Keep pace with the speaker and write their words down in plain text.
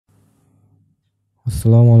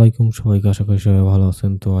আসসালামু আলাইকুম সবাইকে, আশা করি সবাই ভালো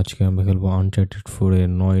আছেন। তো আজকে আমরা খেলবো আনচার্টেড 4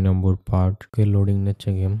 এর 9 নম্বর পার্ট। কে লোডিং নিচ্ছে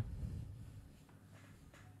গেম।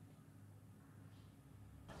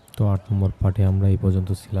 তো 8 নম্বর পার্টে আমরা এই পর্যন্ত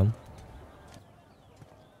ছিলাম।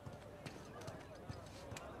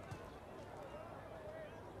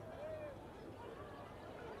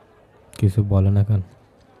 কিছু বলে না কেন,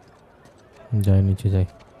 যাই নিচে যাই।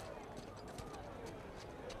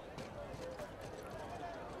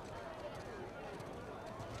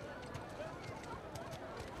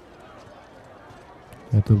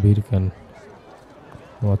 এত ভিড় কেন?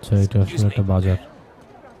 ও আচ্ছা, এটা আসলে একটা বাজার।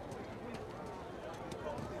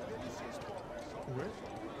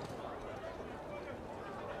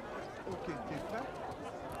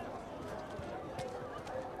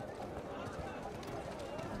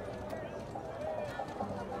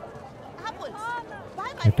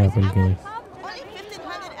 এটা Apple game.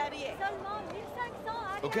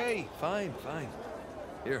 Okay, fine.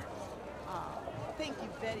 Here. Oh, thank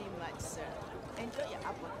you very much, sir. Enjoy your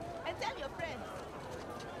apple and tell your friends.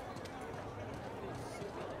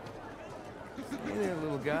 Hey there,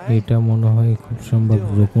 little guy. এটা মনে হয় খুব সম্ভব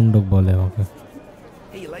রকুন্ডক বলে আমাকে।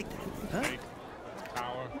 Hey, you like that? Huh?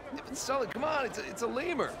 Power. Sully, come on. It's a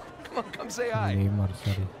lemur. Come say hi. লেমার,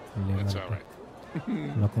 sorry That's লেমার। all right.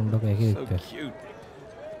 রকুন্ডক একই So দেখতে। cute.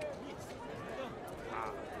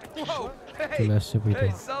 Whoa! চলে আসছে পিঠে।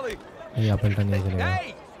 Hey, Sully. এই আপেলটা নিয়ে চলে গেল। Hey!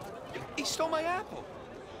 He stole my apple.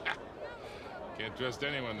 Can't trust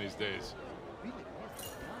anyone these days.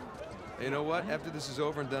 You know what? After this is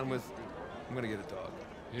over and done with, I'm gonna get a dog.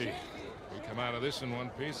 Hey, we come out of this in one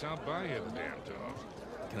piece, I'll buy you the damn dog.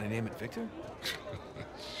 Can I name it Victor?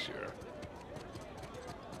 Sure.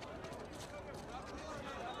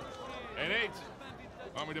 Hey, Nate.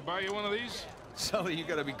 Want me to buy you one of these? Sully, you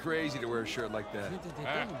gotta be crazy to wear a shirt like that.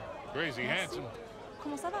 Ah, crazy handsome.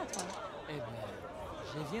 Comment ça va, toi? Eh bien,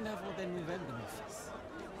 je viens d'avoir des nouvelles de mon fils.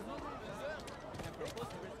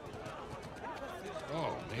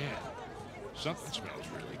 Oh, man. Something smells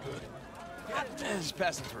really good. Just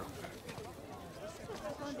passing through. Ce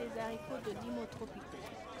sont des haricots de limo tropicaux.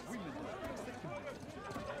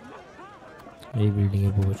 এই building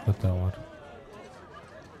এ প্রবেশ করতে আমার।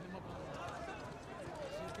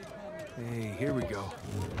 Hey, here we go.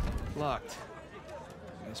 Locked.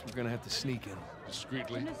 Guess we're gonna have to sneak in.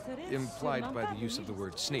 Discreetly. Implied by the use of the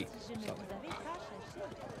word sneak.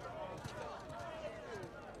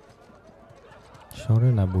 সরে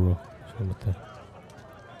না বুড়ো, শুনতে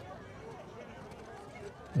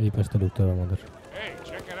এই পাশটা ঢুকতে হবে আমাদের। Hey,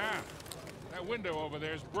 check it out. That window over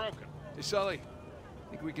there is broken. Hey, Sully.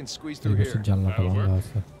 Think we can squeeze এই through পাশের here? জানলাটা ভাঙা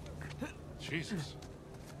আছে। Jesus.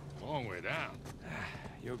 Long way down.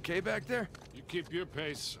 You okay back there? You keep your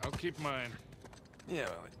pace, I'll keep mine. Yeah,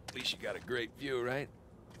 well, at least you got a great view, right?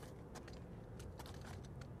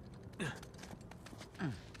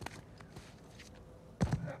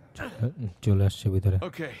 চলে আসছে ভিতরে।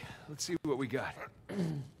 Okay, let's see what we got.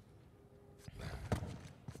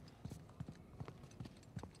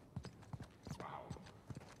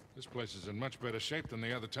 This place is in much better shape than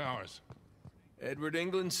the other towers. Edward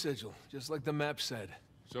England's sigil, just like the map said.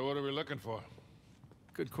 So what are we looking for?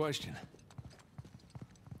 Good question.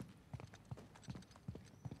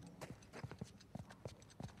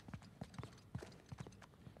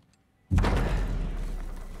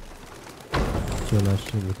 চলে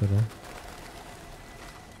আসছে ভিতরে।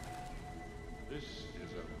 This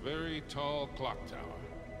is a very tall clock tower.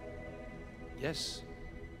 Yes.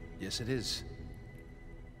 Yes, it is.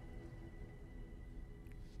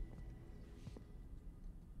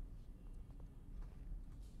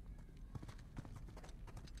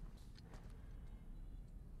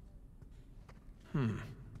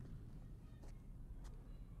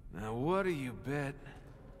 Now, what do you bet?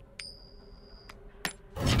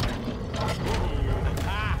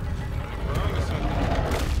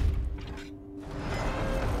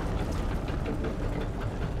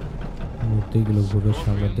 মূর্তিগুলো ঘুরে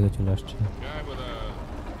সামনের দিকে চলে আসছে। Guy with a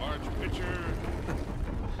large pitcher.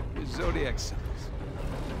 The zodiac symbols.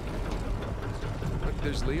 Look,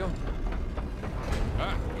 there's Leo.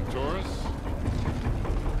 Ah, Taurus.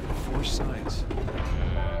 4 signs.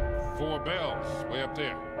 And 4 bells way up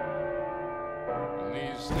there. And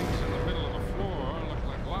these things in the middle of the floor look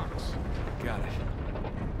like locks. Got it.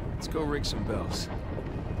 Let's go ring some bells.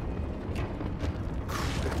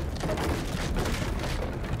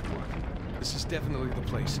 This is definitely the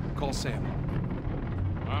place. Call Sam.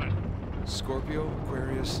 On it. Scorpio,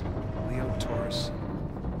 Aquarius, Leo, Taurus.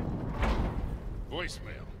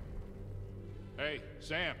 Voicemail. Hey,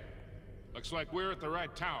 Sam. Looks like we're at the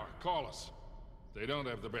right tower. Call us. They don't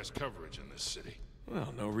have the best coverage in this city. Well,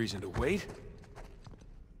 no reason to wait.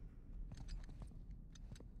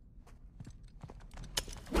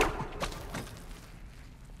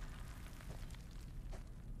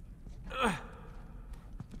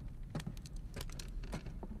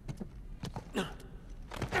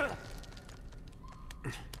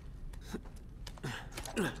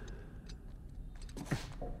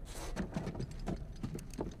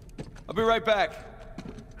 I'll be right back.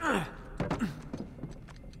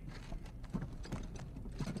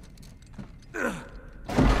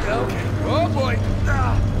 Okay. Oh boy.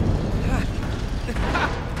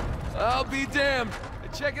 I'll be damned.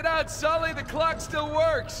 Check it out, Sully. The clock still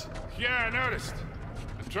works. Yeah, I noticed.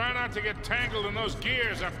 And try not to get tangled in those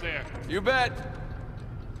gears up there. You bet.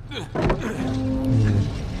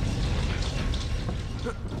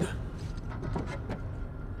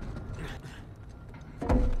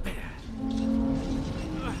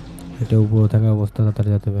 এটা উপরে থাকা অবস্থা তাড়াতাড়ি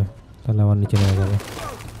যেতে হবে, তাহলে আবার নিচে নেমে যাবে।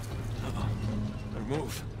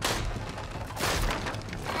 Move.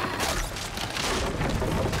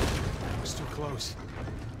 It's too close.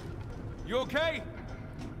 You okay?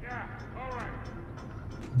 Yeah, all right.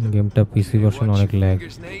 গেমটা পিসি ভার্সন অনেক lag,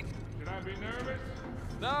 Fingers, Nate. Should I be nervous?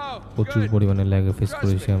 No. প্রচুর Good. পরিমাণে ল্যাগ ফেস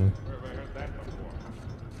করেছি আমি। Where have I heard that before?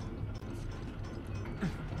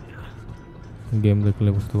 Game দেখলে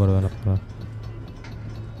বুঝতে পারবেন আপনারা।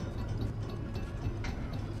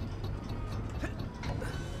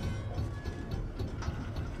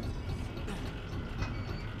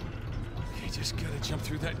 You just gotta jump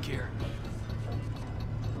through that gear.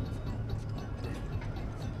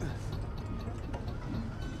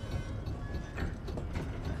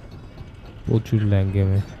 প্রচুর ল্যাগ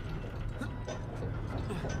গেমে।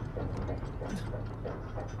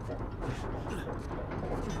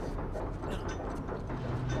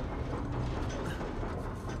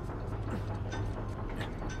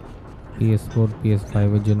 PS4 PS5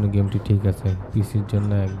 এর জন্য গেমটি ঠিক আছে, পিসির জন্য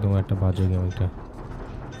একদম একটা বাজে গেম এটা।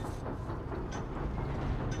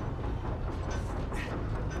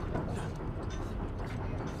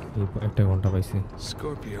 একটা ঘন্টা পাইছি।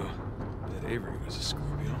 Scorpio. Bet Avery was a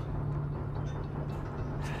Scorpio.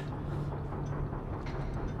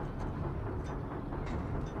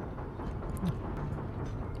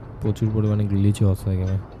 প্রচুর পরিমাণে গ্লিচও আছে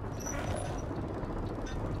গেমে।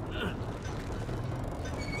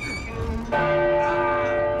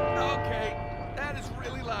 Okay, that is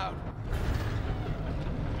really loud.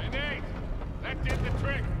 Hey, Nate, that did the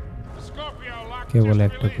trick. The Scorpio lock cable just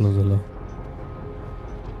একটা released. ক্লোজ হলো,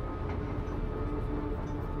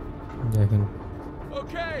 দেখেন।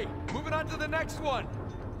 Okay, moving on to the next one.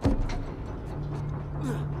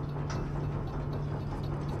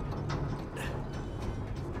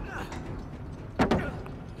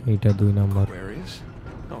 এইটা 2 number. Aquarius.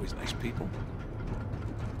 Always nice people.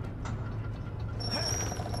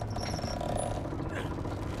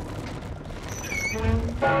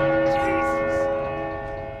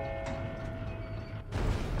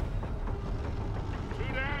 Two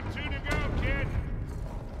down, two to go, kid.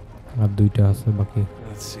 আর 2টা আছে বাকি।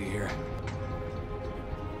 Let's see here.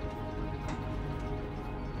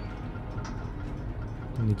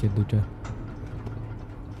 নিচে 2টা।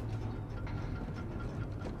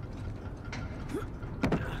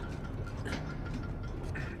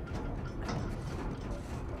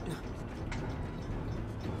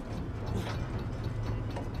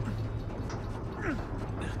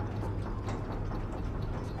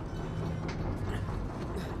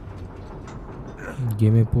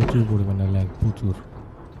 গেমে প্রচুর পরিমাণে ল্যাগ, প্রচুর।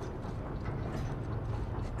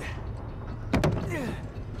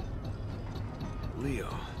 Leo.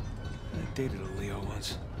 I dated a Leo once.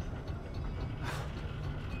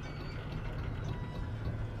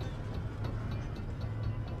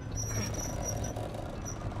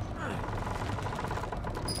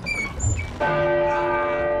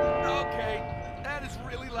 Okay, that is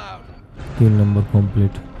really loud. 3 number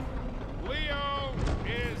complete. Leo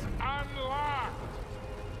is unlocked.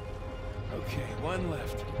 Okay, one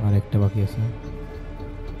left. আর একটা বাকি আছে।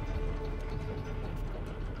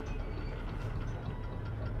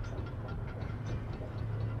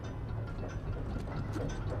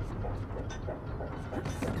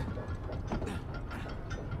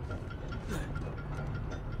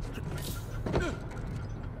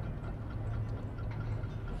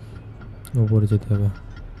 উপরে যেতে হবে।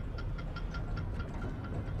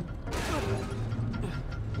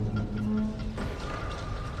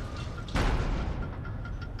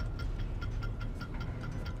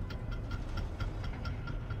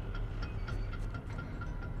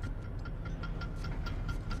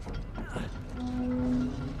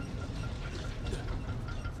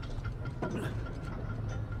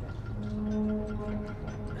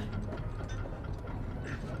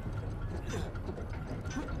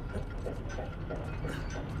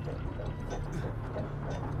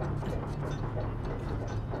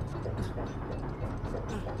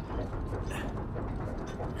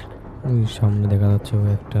 ওই সামনে দেখা যাচ্ছে ওই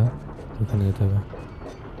একটা, ওখানে যেতে হবে।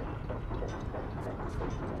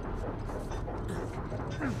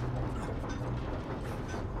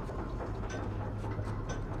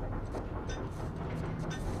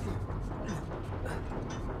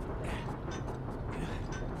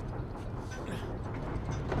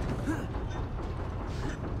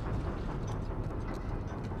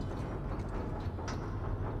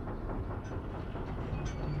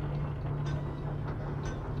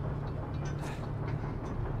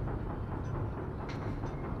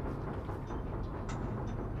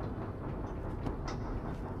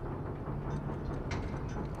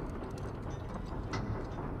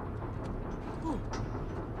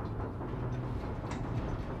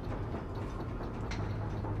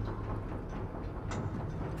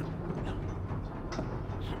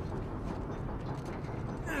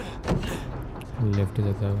 লেফটে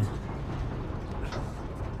যেতে হবে।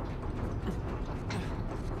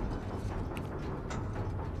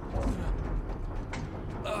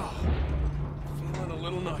 Feeling a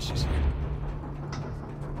little nauseous here.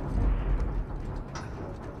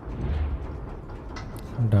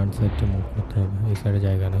 ডান সাইডে মুভ করতে হবে, এই সাইডে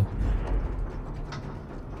জায়গা নেই।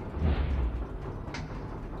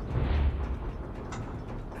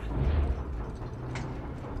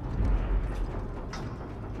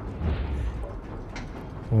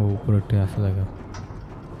 ও উপরেরটা আসে জায়গা।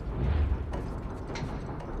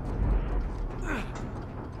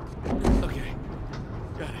 Okay,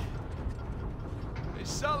 got it. Hey,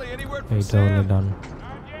 Sully, any word from এইটা হলে Sam? Done.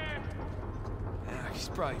 Yeah, he's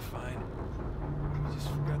probably fine. He just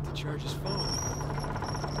forgot to charge his phone.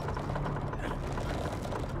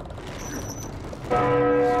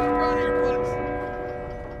 Around here, buds.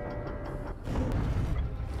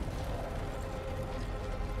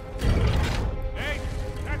 Hey,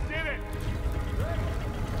 that did it!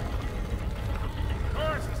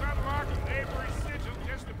 Doors is unlocked and Avery's sigil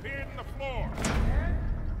just appeared in the floor.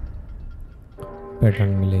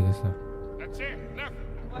 Pattern মিলে গেছে। That's it, nothing.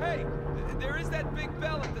 Well, hey, there is that big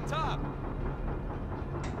bell at the top.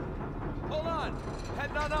 Hold on,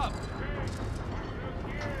 heading on up.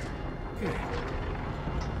 Okay,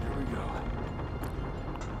 here we go.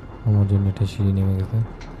 আমার জন্য এটা সিঁড়ি নেমে গেছে।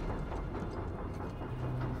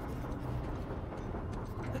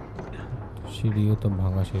 সিঁড়িও তো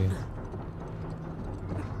ভাঙা সিঁড়ি।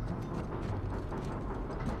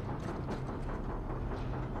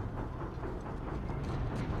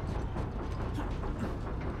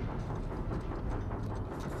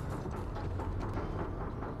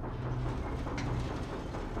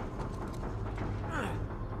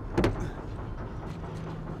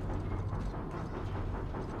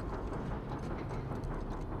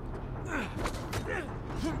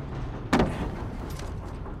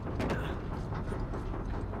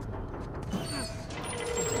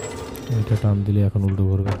 এটা টান দিলে এখন উল্টো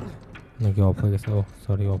করবে নাকি অফ হয়ে গেছে? ও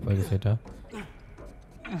সরি, অফ হয়ে গেছে। এটা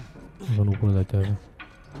এখন উপরে যেতে হবে।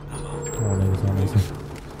 অনেক গেছে, অনেক গেছে।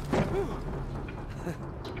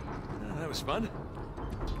 That was fun.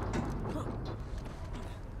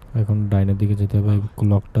 এখন ডাইনের দিকে যেতে হবে।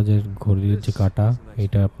 ক্লকটা যে ঘড়ির যে কাটা,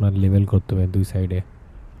 এটা আপনার লেভেল করতে হবে দুই সাইডে,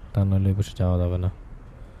 তা নাহলে বসে যাওয়া যাবে না।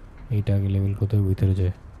 এইটা আগে লেভেল করতে হবে, ভিতরে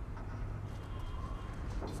যায়।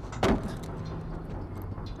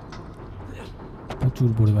 প্রচুর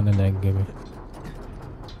পরিমাণে ল্যাগ গেমে।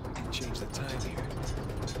 Change the time here.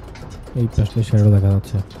 এই পাশে শ্যাডো দেখা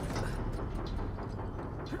যাচ্ছে।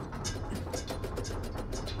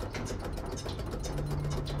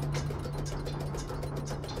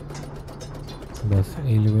 ব্যাস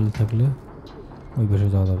এই লেভেল থাকলে ওই পাশে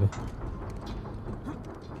যাওয়া যাবে।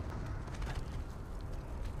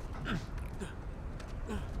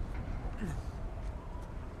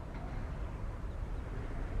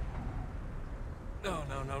 No,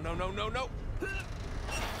 no, no, no, no, no, no.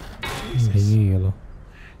 ভেঙে গেল।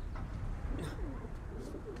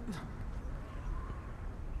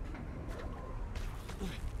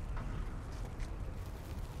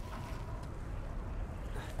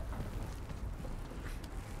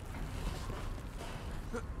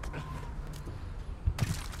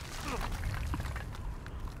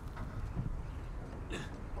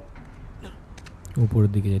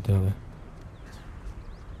 উপরের দিকে যেতে হবে।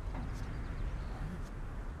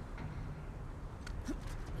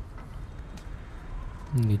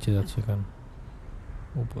 নিচে যাচ্ছে কেন?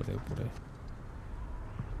 উপরে উপরে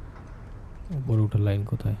উপরে ওঠার লাইন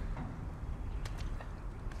কোথায়?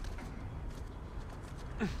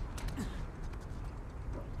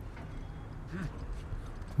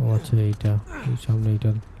 ও আচ্ছা, এইটা এই সামনে, এইটা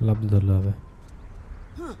লাভ ধরলে হবে।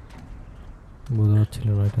 বোঝা যাচ্ছিল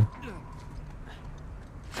না এটা।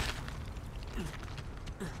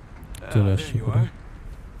 চলে There আসছি you পুরো। are.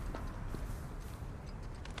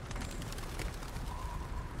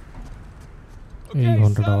 এই Okay,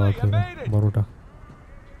 ঘন্টাটা Sully, আবার I made it. বড়টা।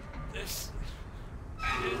 This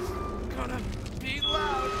is gonna be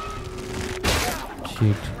loud.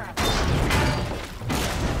 Sheet,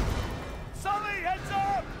 Sully, heads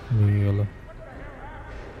up! ভেঙে গেল।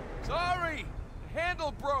 Sorry, the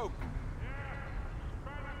handle broke.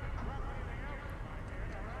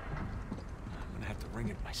 I'm gonna have to ring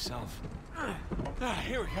it myself.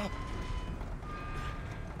 Here we go.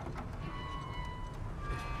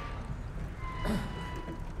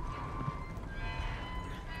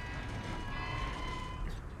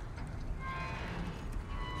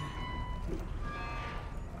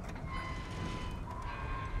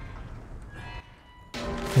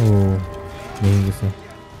 ও ভেঙে গেছে।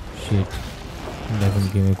 শিট, দেখুন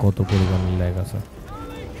গেমে কত পরিমাণে ল্যাগ আছে।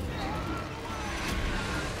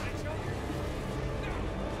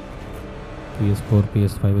 PS4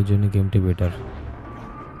 PS5 এর জন্য গেমটি বেটার।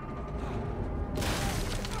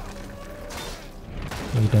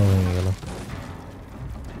 এইটাও হয়ে গেল।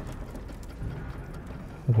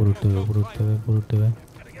 উপর উঠতে হবে, উপর উঠতে হবে, উপর উঠতে হবে।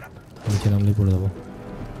 নিচে নামলেই পড়ে যাবো।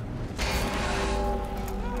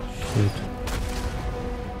 Shit.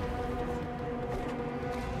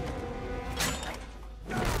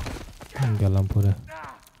 গেলাম পরে।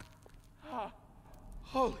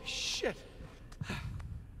 Holy shit!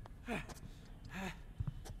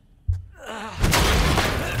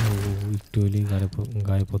 একটু হইলেই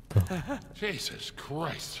গায়ে পড়তো। Jesus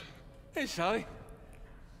Christ. Hey, Sally.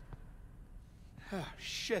 Oh,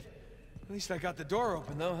 shit. At least I got the door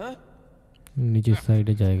open, though, huh? নিচের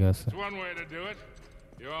সাইডে জায়গা আছে। It's one way to do it.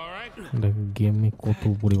 You all right? দেখ গেমে কত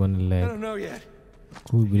পরিমাণে I lag, don't know yet.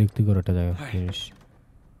 খুব বিরক্তিকর একটা জায়গা জিনিস।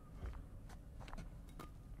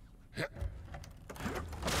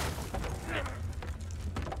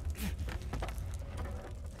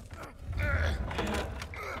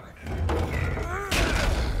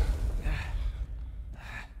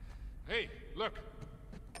 Hey, look.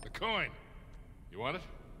 The coin. You want it?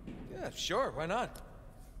 Yeah, sure. Why not?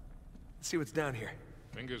 Let's see what's down here.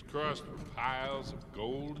 Fingers crossed for piles of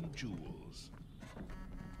gold and jewels.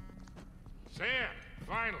 Sam,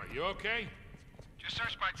 finally, you okay? Just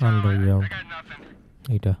searched my Underground. tower. I got nothing.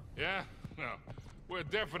 এইটা Yeah? No. We're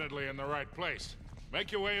definitely in the right place. Make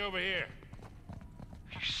your way over here.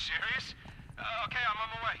 Are you serious? Okay, I'm on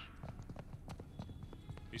my way.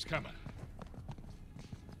 He's coming.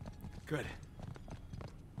 Good.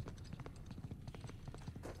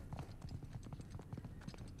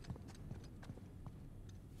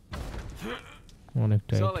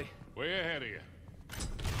 অনেকটাই। Sully. Way ahead of you.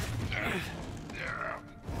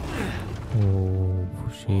 ও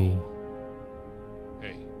সেই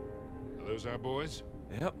Hey, are those our boys?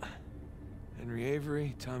 Yep. Henry Avery,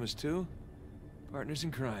 Thomas too. Partners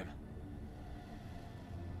in crime.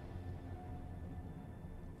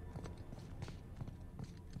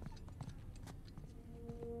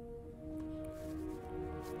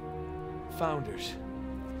 Founders.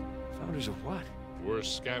 Founders of what?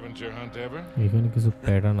 Worst scavenger hunt ever? এখানে কিছু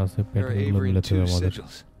pattern আছে, There are প্যাটার্নগুলো Avery and মিলাতে হবে two আমাদের।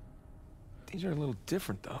 sigils. These are a little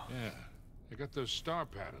different, though. Yeah. They got those star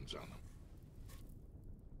patterns on them.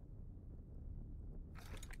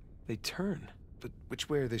 They turn. But which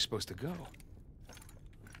way are they supposed to go?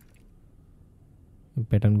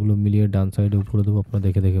 প্যাটার্নগুলো মিলিয়ে ডান সাইডে উপরে দেবো, আপনারা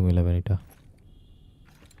দেখে দেখে মেলাবেন। এটা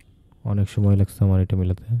অনেক সময় লাগছে আমার এটা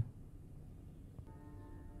মেলাতে।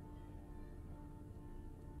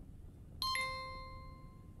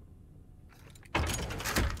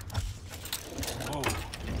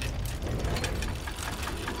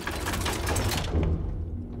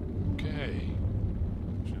 Okay.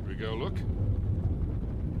 Should we go look?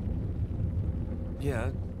 Yeah,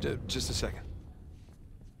 just a second.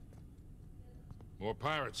 More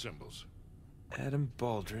pirate symbols. Adam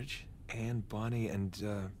Baldridge, Anne Bonny, and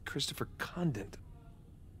Christopher Condent.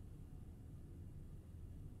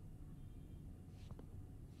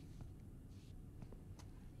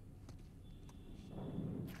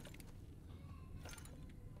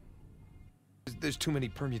 There's too many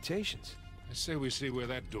permutations. I say we see where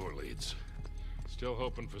that door leads. Still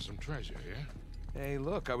hoping for some treasure, yeah? Hey,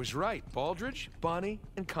 look, I was right. Baldridge, Bonny,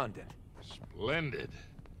 and Condent. Splendid.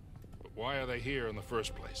 But why are they here in the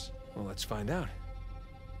first place? Well, let's find out.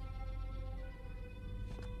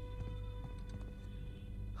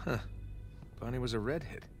 Huh. Bonny was a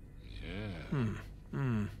redhead. Yeah.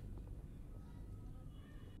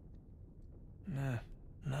 Nah,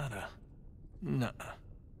 nada. Nuh-uh.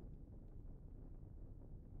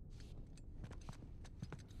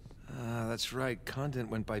 That's right. Condent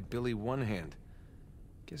went by Billy One Hand.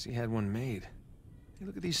 Guess he had one made. Hey,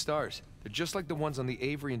 look at these stars. They're just like the ones on the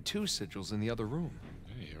Avery and Two sigils in the other room.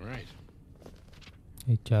 Hey, you're right.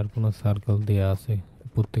 এই চার কোণা circle দেয়া আছে,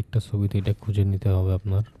 প্রত্যেকটা ছবিতে এটা খুঁজে নিতে হবে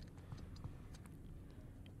আপনার।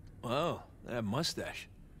 Wow, that mustache.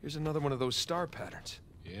 Here's another one of those star patterns.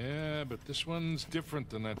 Yeah, but this one's different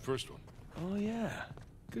than that first one. Oh, yeah.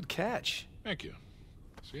 Good catch. Thank you.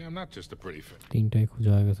 See, I'm not just a pretty face. তিনটাই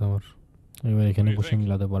খোঁজা হয়ে গেছে আমার। এবার এখানে বসে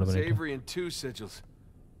মিলাতে পারবেন It's এটা। Avery and Two sigils.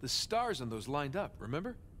 The stars on those lined up,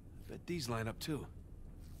 remember? I bet these line up too.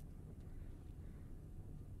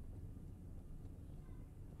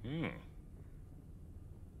 Hmm.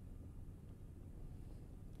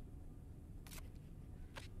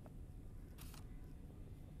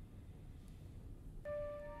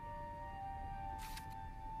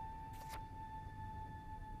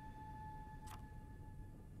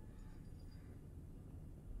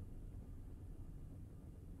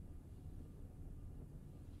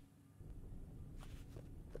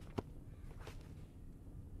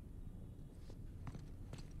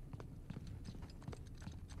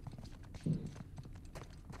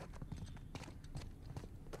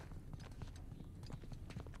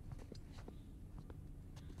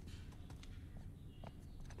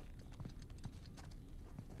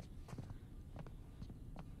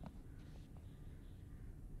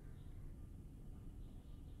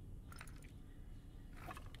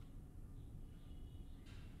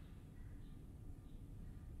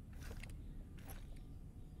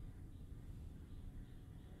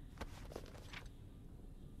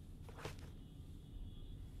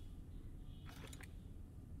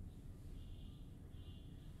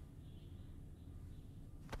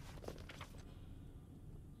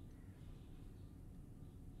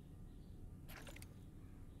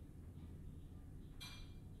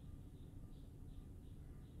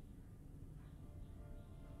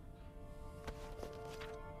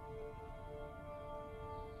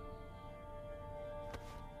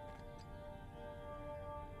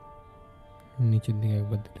 নিচের দিকে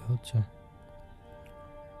একবার দিলে হচ্ছে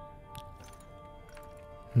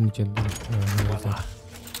নিচের দিকে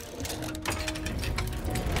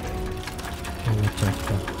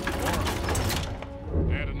চারটা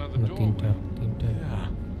Add another door. তিনটা Yeah.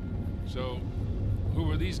 So, who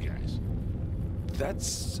are these guys? That's,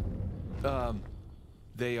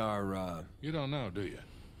 they are, You don't know, do you?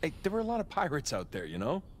 hey, there were a lot of pirates out there, you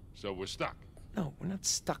know? So we're stuck. No, we're not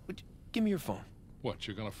stuck. Give me your phone. What,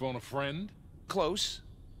 you're gonna phone a friend? Close.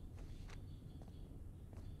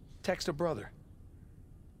 Text a brother.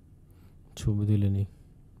 ছবি দিলেনি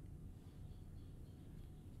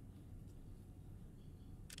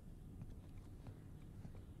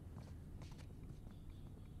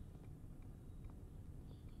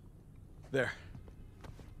There.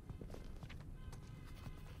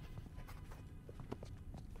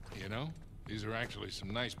 You know, these are actually some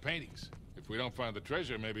nice paintings. If we don't find the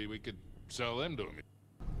treasure, maybe we could sell them to him.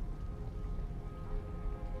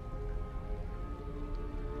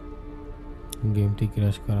 গেমটি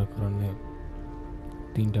crash করার কারণে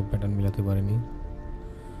তিনটা pattern মিলাতে পারিনি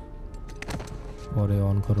পরে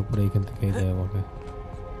on করার পরে এখান থেকেই দেয় আমাকে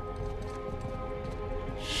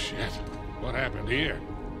Shit. What happened here?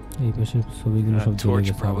 এই পাশে ছবিগুলো সব জ্বলে Torch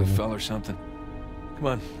গেছে probably আগুনে। fell or something. Come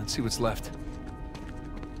on, let's see what's left.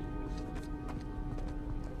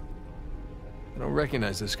 I don't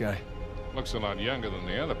recognize this guy. Looks a lot younger than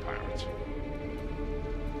the other pirates.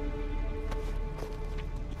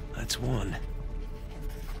 That's one.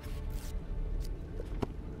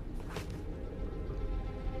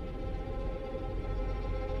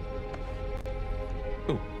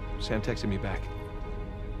 Ooh, Sam texted me back.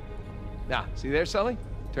 Nah, see there, Sully?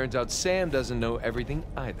 Turns out Sam doesn't know everything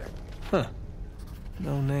either. Huh.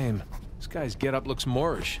 No name. This guy's getup looks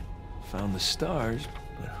Moorish. Found the stars,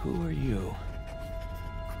 but who are you?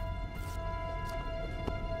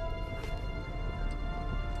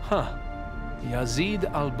 Huh. Yazid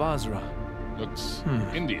al-Basra. Looks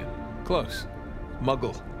Indian. Close.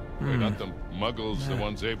 Muggle. They're not the muggles, the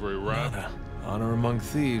ones Avery robbed. Nada. Honor among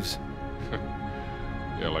thieves.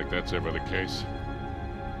 Yeah, like that's ever the case.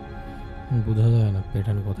 বোঝা যায় না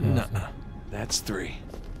pattern কোথায় আছে Nuh-uh. That's three.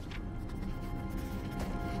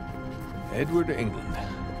 Edward, England.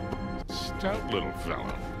 Stout little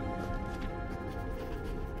fella.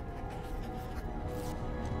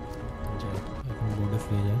 এখন বোর্ডে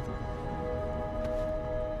ফিরে যায়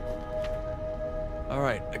All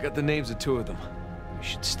right, I got the names of two of them. We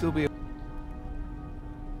should still be.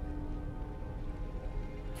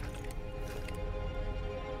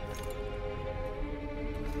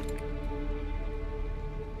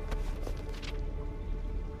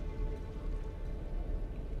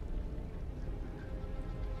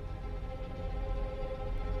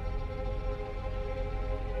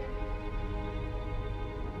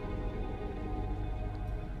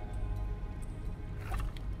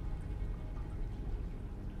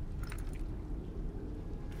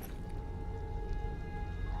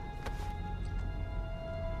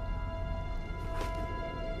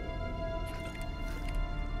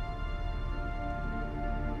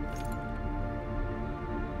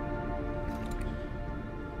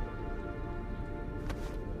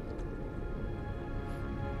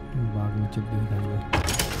 বাঘ নিচের দিকে থাকবে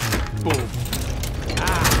Boom.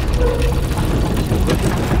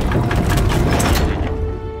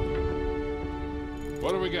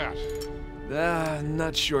 What do we got?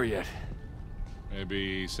 Not sure yet. Maybe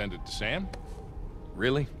send it to Sam?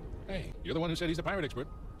 Really? Hey, you're the one who said he's a pirate expert.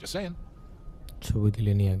 Just saying. ছবি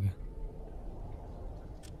দিলেনি আগে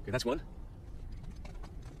Okay, that's one.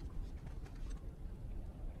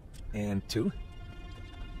 And two.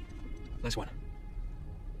 Last one.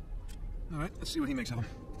 All right, let's see what he makes of them.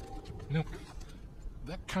 You know,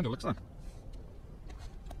 that kind of looks on.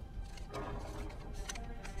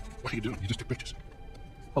 What are you doing? You just took pictures.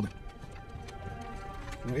 Hold it.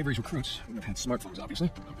 You know, Avery's recruits would have had smartphones, obviously.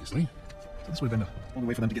 Obviously. So this would have been the only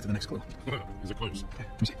way for them to get to the next clue. Is it close? Okay,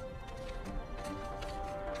 let me see.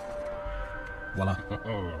 Voila.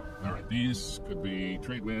 Oh, all right. These could be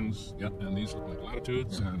trade winds. Yep, and these look like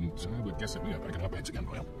latitudes. And I would guess that we are back in our beds again,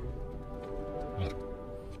 Boyle. What?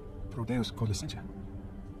 Prodeus Codlicencia.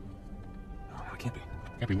 Oh, no, it can't be.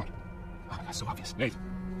 Can't be what? Oh, that's so obvious. Nate.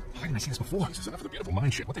 Why didn't I see this before? This is enough of the beautiful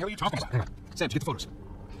mind shit. What the hell are you talking about? Hang on. Sam, did you get the photos?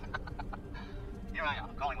 Here I am,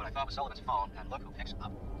 calling what I thought was Sullivan's phone, and look who picks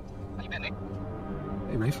up. How you been, Nate?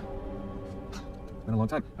 Hey, Rafe. Been a long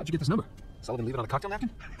time. How'd you get this number? Sullivan leave it on a cocktail napkin?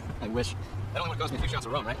 I wish. That only would have cost me 2 shots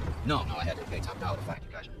of rum, right? No, I had to pay top dollar to find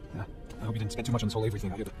you guys. Yeah. I hope you didn't spend too much on this whole Avery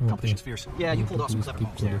thing. I hear the competition's fierce. Yeah, you pulled off some clever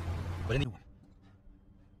moves there. But anyway.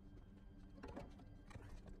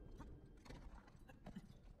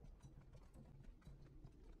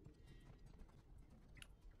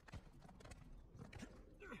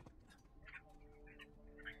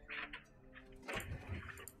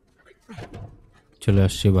 চলে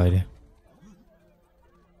আসছি বাইরে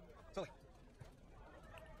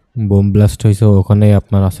bomb blast হয়েছে ওখানে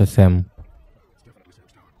আপনার আছে Sam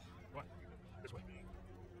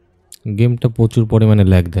গেমটা প্রচুর পরিমাণে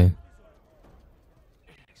ল্যাগ দেয়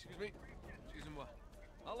Excuse me. Excuse-moi.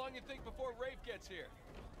 How long you think before Rafe gets here?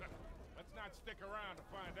 Let's not stick around to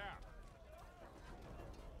find out.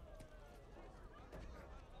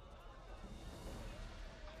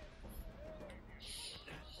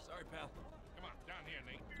 Sorry, pal. Come on, down here,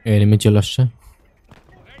 Nate. Enemy চলে আসছে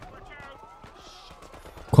Nate, watch out.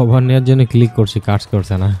 কভার নেওয়ার জন্য click করছি কাজ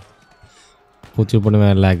করছে না প্রচুর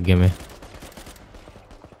পরিমাণে ল্যাগ গেমে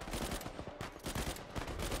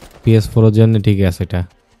PS4 এর জন্য ঠিক আছে এটা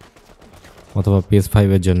অথবা PS5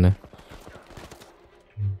 এর জন্য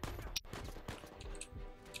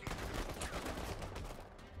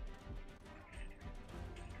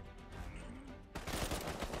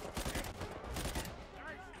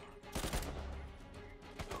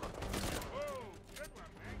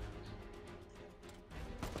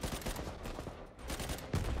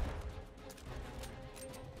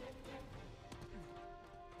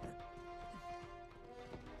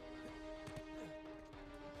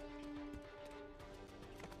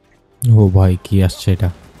ও ভাই কি আসছে এটা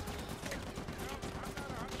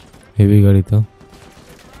হেভি গাড়ি তো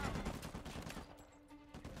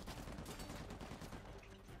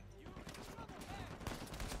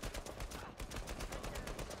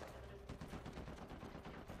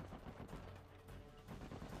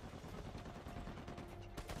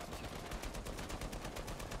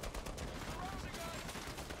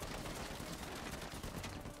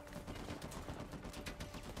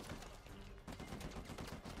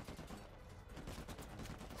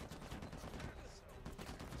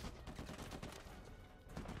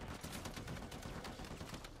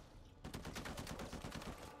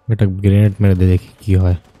এটা গ্রেনেড মেরে দিয়ে দেখি কি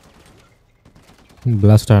হয়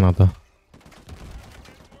ব্লাস্ট হয় না তো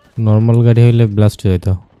নর্মাল গাড়ি হইলে ব্লাস্ট হয়ে যেত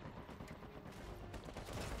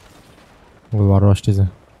ও আরো আসতেছে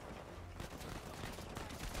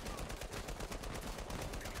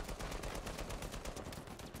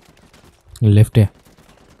লেফটে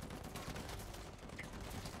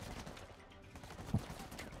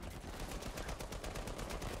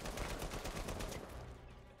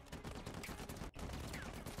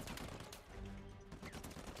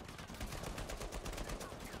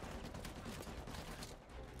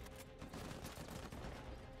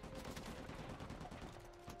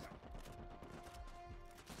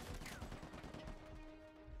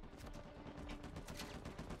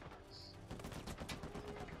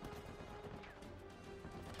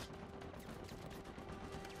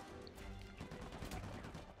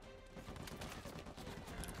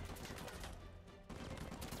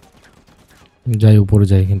যাই উপরে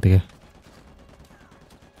যাই এখান থেকে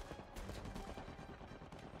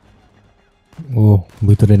ও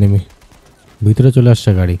ভিতরে নেমে ভিতরে চলে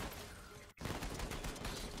আসছে গাড়ি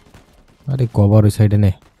আরে কভার ওই সাইডে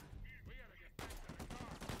নে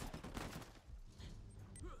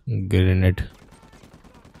গ্রেনেড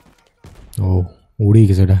ও উড়ি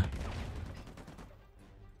গেছে এটা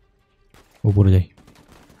উপরে যাই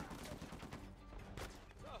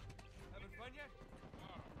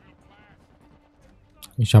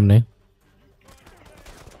সামনে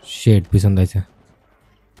শেড পিছন দিয়েছে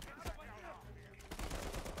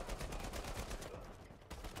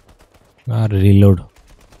আর রিলোড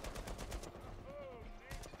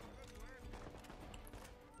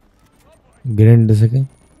গ্রেনেড দিয়েছে কি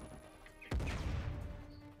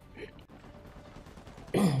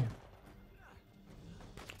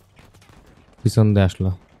পিছন দিয়ে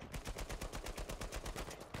আসলো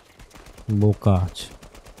বোকা আছে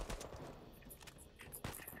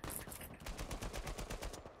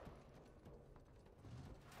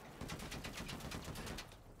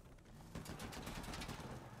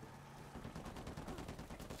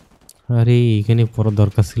আরে এখানে পড়ার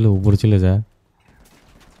দরকার ছিল উপরে চলে যা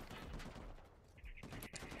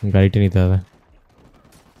গাড়িটা নিতে হবে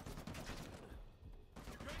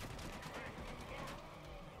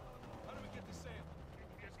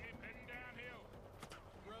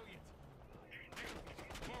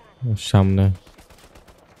সামনে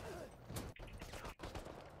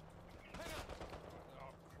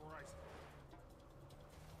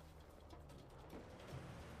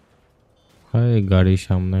হ্যাঁ গাড়ি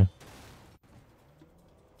সামনে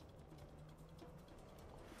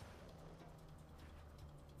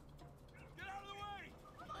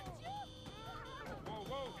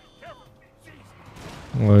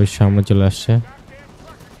ওই সামনে চলে আসছে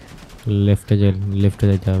লেফটে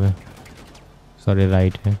যেতে হবে সরি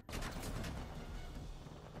রাইটে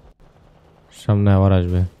সামনে আবার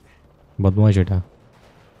আসবে বদমাইশ এটা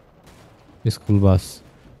স্কুল বাস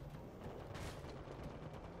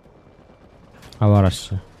আবার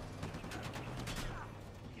আসছে।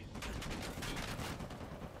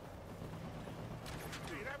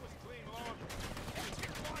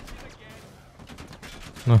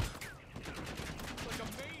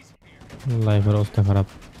 লাইফের অবস্থা খারাপ।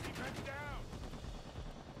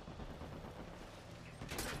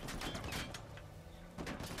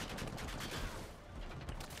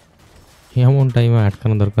 এমন টাইমে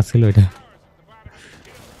আটকানো দরকার ছিল এটা।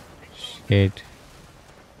 শিট।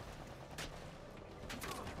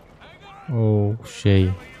 ও সেই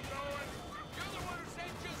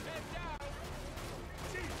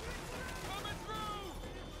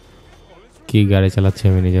কি গাড়ি চালাচ্ছে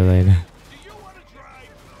আমি নিজেও জানি না।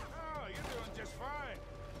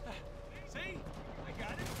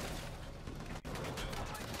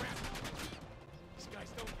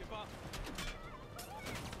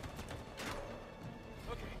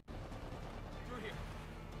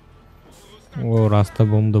 ও রাস্তা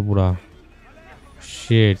বন্ধ পুরা।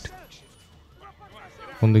 শিট।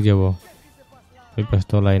 কোন দিকে যাবো? ওই পাশে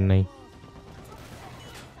তো লাইন নাই।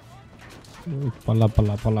 পালা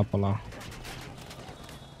পালা পালা পালা।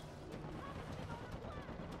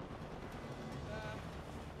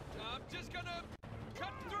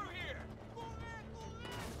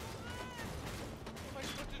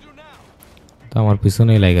 তো আমার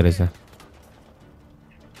পিছনেই লাগে রয়েছে।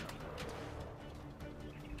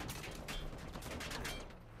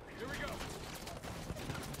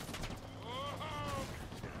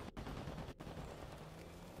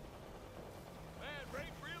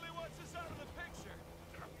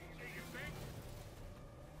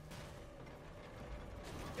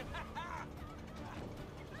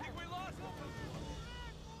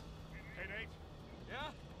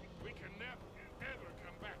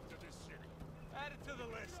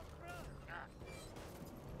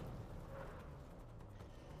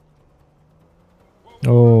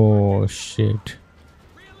 Oh shit.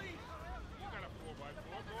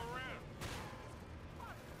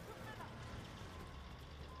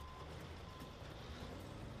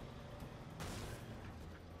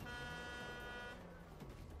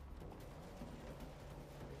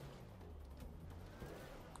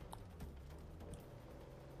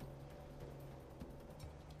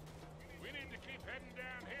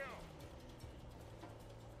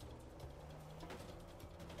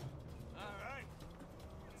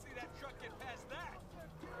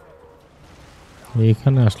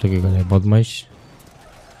 এখানে আসলে কি করে বদমাইশ।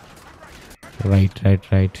 Right right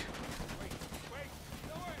right.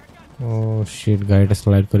 ও শিট, গাড়িটা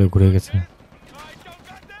স্লাইড করে ঘুরে গেছে।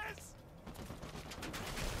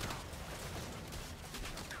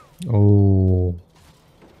 ও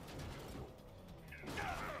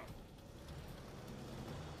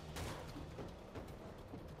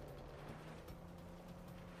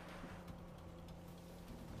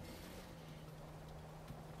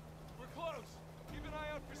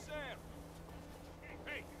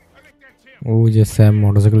ও যে স্যাম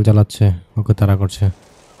মোটরসাইকেল চালাচ্ছে, ওকে তাড়া করছে।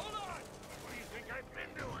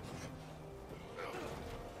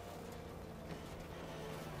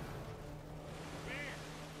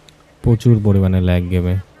 প্রচুর পরিমাণে ল্যাগ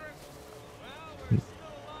গেমে।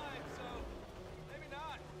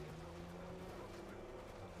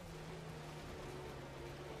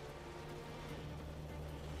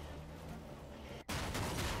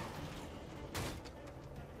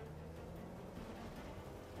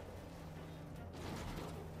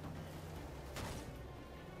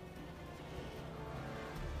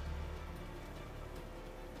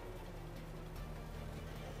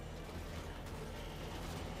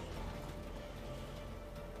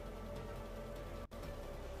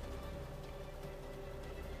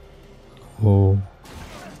 ও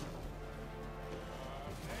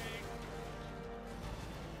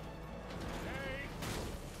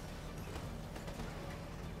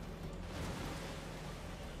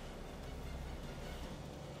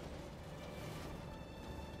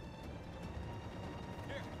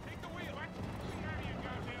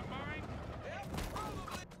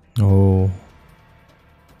ও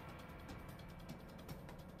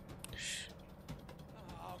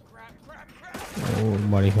ও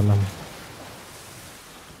বাড়ি খেলাম।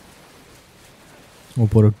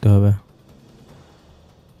 উপরে উঠতে হবে।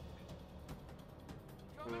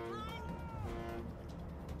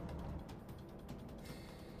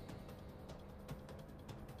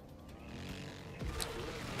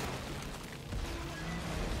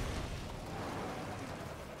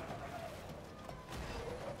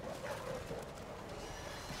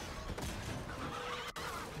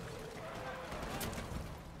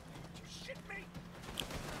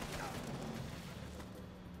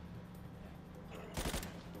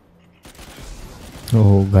 ও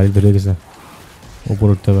গাড়ি ধরে গেছে, উপর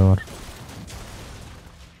উঠতে হবে আমার।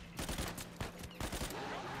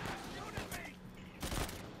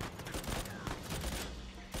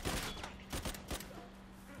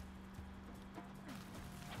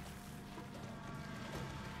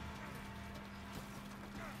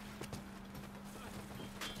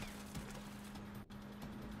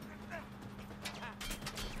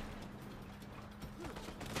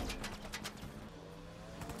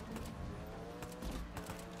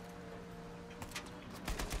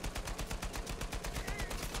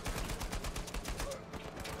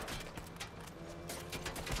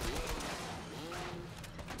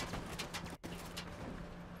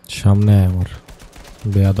 সামনে আয় আমার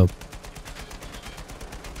বেয়াদব।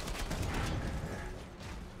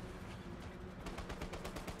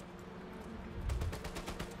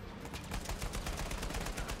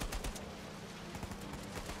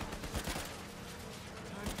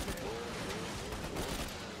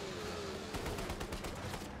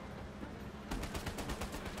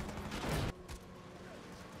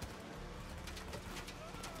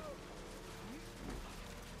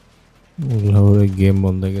 গেম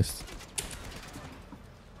বন্ধ হয়ে গেছে।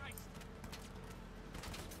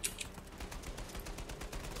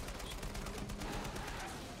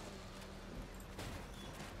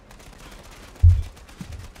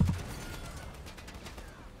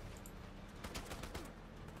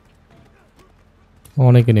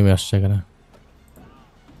 অনেকে নেমে আসছে এখানে।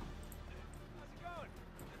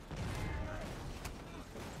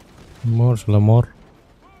 মর শালা মর।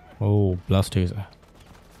 ও ব্লাস্ট হয়ে গেছে।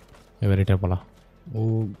 এবার এটা পালা। ও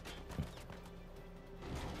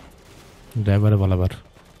ড্রাইভারে পালাবার।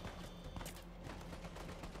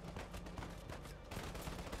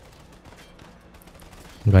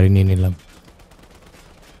 গাড়ি নিয়ে নিলাম।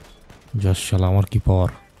 যশ শালা আমার কি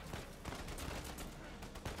পাওয়ার,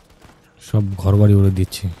 সব ঘর বাড়ি উড়ে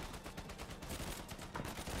দিচ্ছি।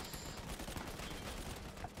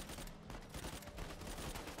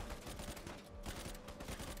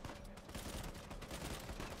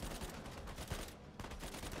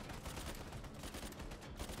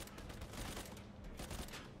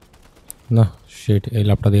 না শিট, এই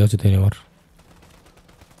লাভটা দেওয়া হচ্ছে তাই আমার।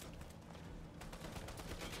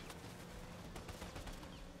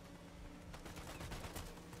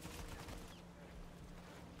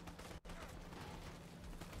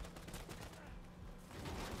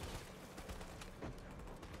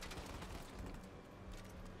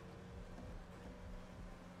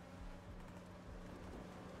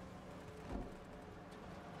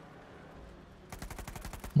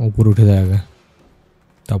 উপরে উঠে যায় আগে,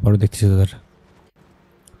 তারপরে দেখছি তাদের।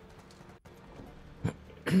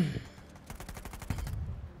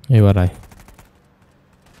 এবার আয়।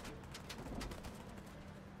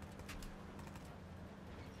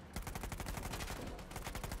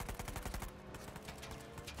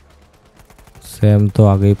 স্যাম তো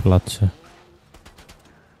আগেই পালাচ্ছে,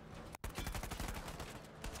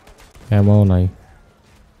 এমনও নাই।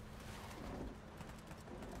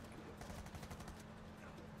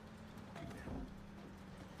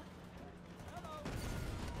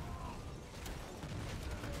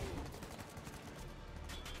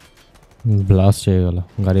 ব্লাস্ট হয়ে গেল,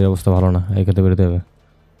 গাড়ির অবস্থা ভালো না, এখানে বেরোতে হবে।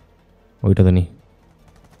 ওইটাতে নি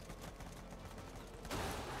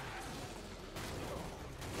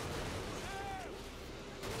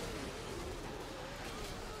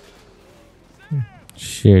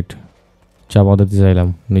শেট, চাপা দিতে চাইলাম,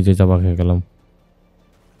 নিজে চাপা খেয়ে গেলাম।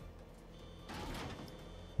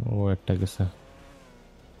 ও একটা গেছে,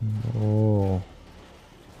 ও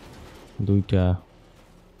দুইটা।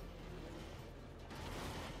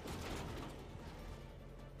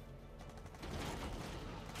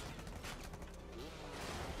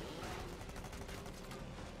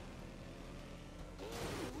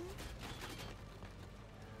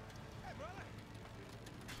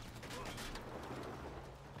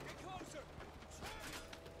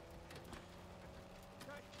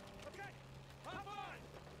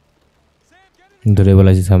 ধরে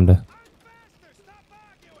বেলাইছি সামনে।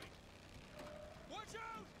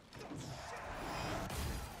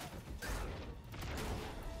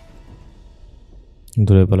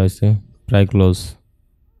 ধরে পেলাইছে, প্রায় ক্লোজ।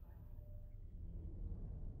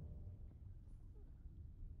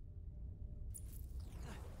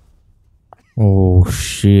 ও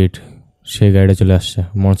শিট, সে গাড়িটা চলে আসছে,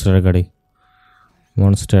 মনস্টারের গাড়ি,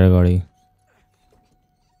 মনস্টারের গাড়ি।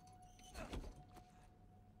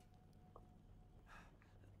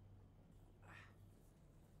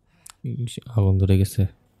 আগুন ধরে গেছে।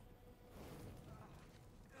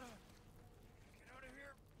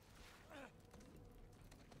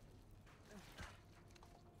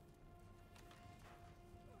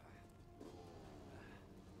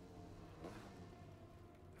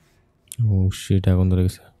 শিট, আগুন ধরে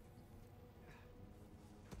গেছে।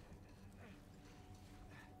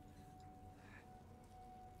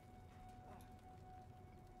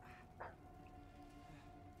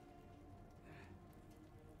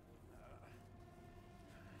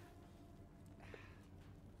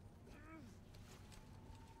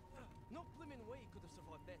 No blimmin' way he could have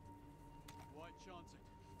survived that. Why chancing?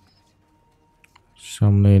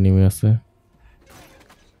 সামনে এনিমি আছে।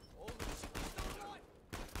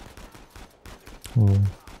 ও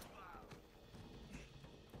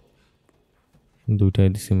দুইটাই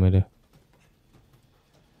দিছি মেরে।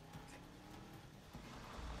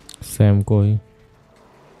 স্যাম কই?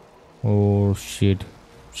 ও শিট,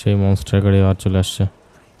 সেই মনস্টার গাড়ি আর চলে আসছে।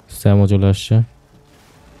 স্যামও চলে আসছে।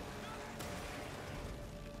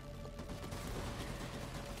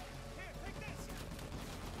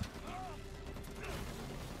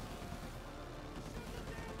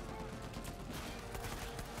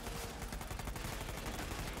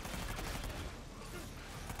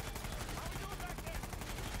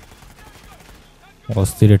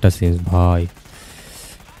 অস্থির একটা সিন ভাই।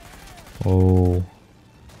 ও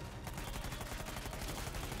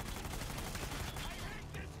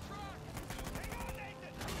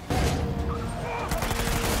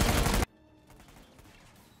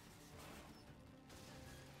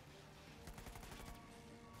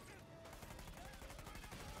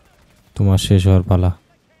তোমার শেষ হওয়ার পালা।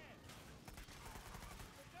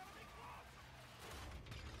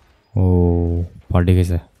 ও পাল্টে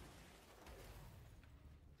গেছে।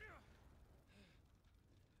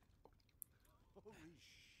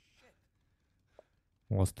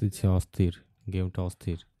 অস্থির সে অস্থির, গেমটা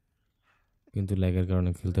অস্থির, কিন্তু ল্যাগের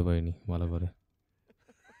কারণে খেলতে পারিনি ভালো করে।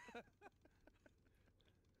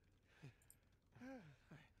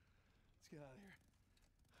 Let's get out of here.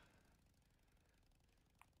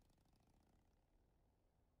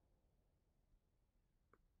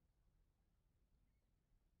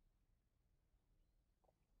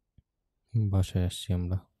 বাসায় আসছি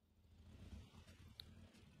আমরা,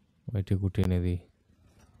 ওইটুকু টেনে দিই।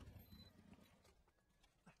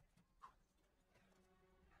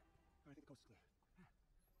 I think the coast is clear.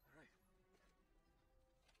 All right.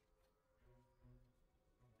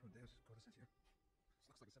 Oh, Deus, Coda says here.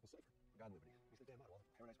 This looks like a simple cipher. God liberty. He's the damn model.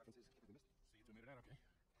 All the paradise references completely missed. See, you two made it out okay.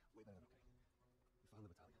 Way better than okay. We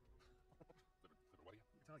found Libertalia. Liver what do you?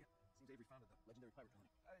 Libertalia. Seems Avery founded the legendary pirate colony.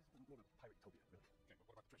 It's more of a pirate utopia, really. Okay, but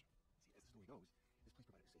what about the treasure? See, as the story goes, this place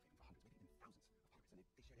provided a safe haven for hundreds, maybe even thousands of pirates, and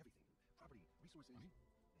they shared everything. Property, resources. Money?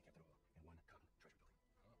 They kept it all in one common treasure building.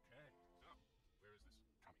 Okay, so where is this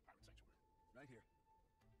commie pirate sanctuary? Right here.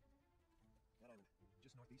 That island,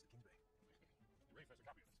 just northeast of Kings Bay. Rafe has a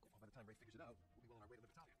copy of this. Well, by the time Ray figures it out, we'll be well on our way to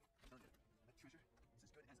Libertalia. Earned it. That treasure is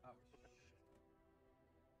as good as ours.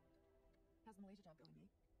 How's the Malaysia job going,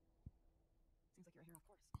 mate? Seems like you're a hair off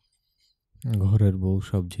course. ঘরের বউ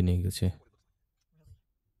সব জেনে গেছে। Really?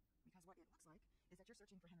 Because what it looks like is that you're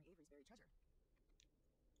searching for Henry Avery's buried treasure.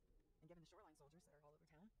 And given the shoreline soldiers that are all over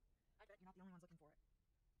town, I bet you're not the only ones looking for it.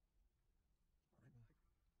 All right, well,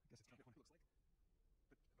 I guess it's kind of what it looks like.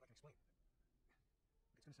 But I can explain.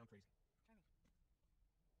 It's going to sound crazy. Try me.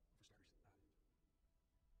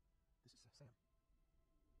 For starters, this is Sam.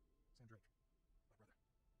 Sam Drake, my brother.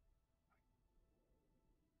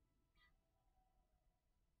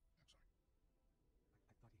 I'm sorry.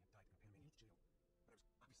 I thought he had died in a Panamanian jail, but I was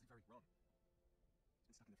obviously very wrong.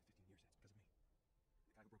 He's been stuck in there for 15 years, and it's because of me.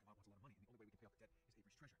 The guy who broke him out wants a lot of money, and the only way we can pay off the debt is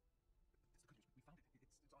Avery's treasure. But that's the good news. We found it.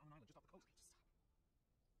 It's on an island just off the coast. Just stop.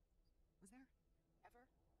 Was there ever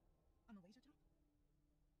a Malaysia job?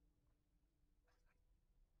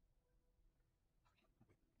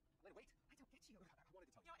 Wait. I don't get you. Look, I wanted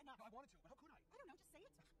to tell you. No, enough. No, I wanted to, but how could I? I don't know, just say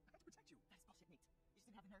it. I have to protect you. That is bullshit, mate. You just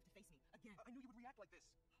didn't have the nerve to face me again. I knew you would react like this.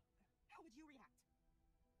 How would you react?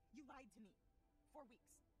 You lied to me for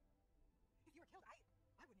weeks. If you were killed, I wouldn't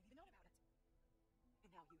have even known about it.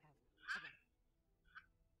 And now you have a brother.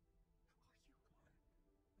 Who are you?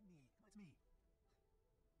 Come on. It's me.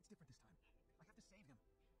 It's different this time. I have to save him.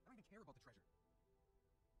 I don't even care about the treasure.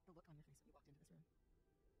 The look on your face when you walked into this room.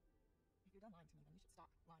 If you're done lying to me, then you should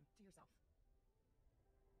stop lying to yourself.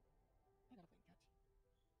 I gotta play the catch.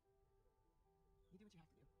 You do what you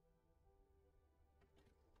have to do.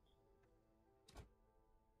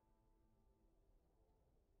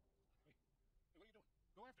 Hey, what are you doing?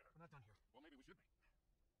 Go after her. We're not done here. Well, maybe we should be.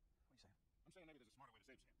 What are you saying? I'm saying maybe there's a smarter way to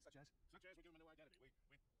save Sam. Such as? Such as we give him a new identity.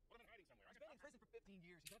 We put him in hiding somewhere. He's been in prison for 15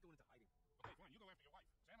 years. He's not going into hiding. Okay, fine. You go after your wife.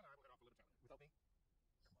 Sam and I will head off to Libertalia. Without me?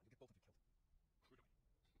 Come on, you get both of you killed. We're doing.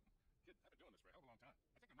 Kid, I've been doing this for a hell of a long time.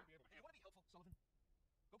 I think I might be able to You handle want to be helpful, Sullivan?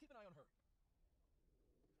 Go keep an eye on her.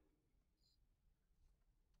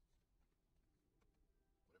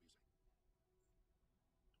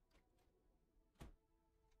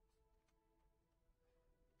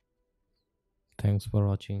 Thanks for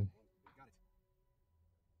watching.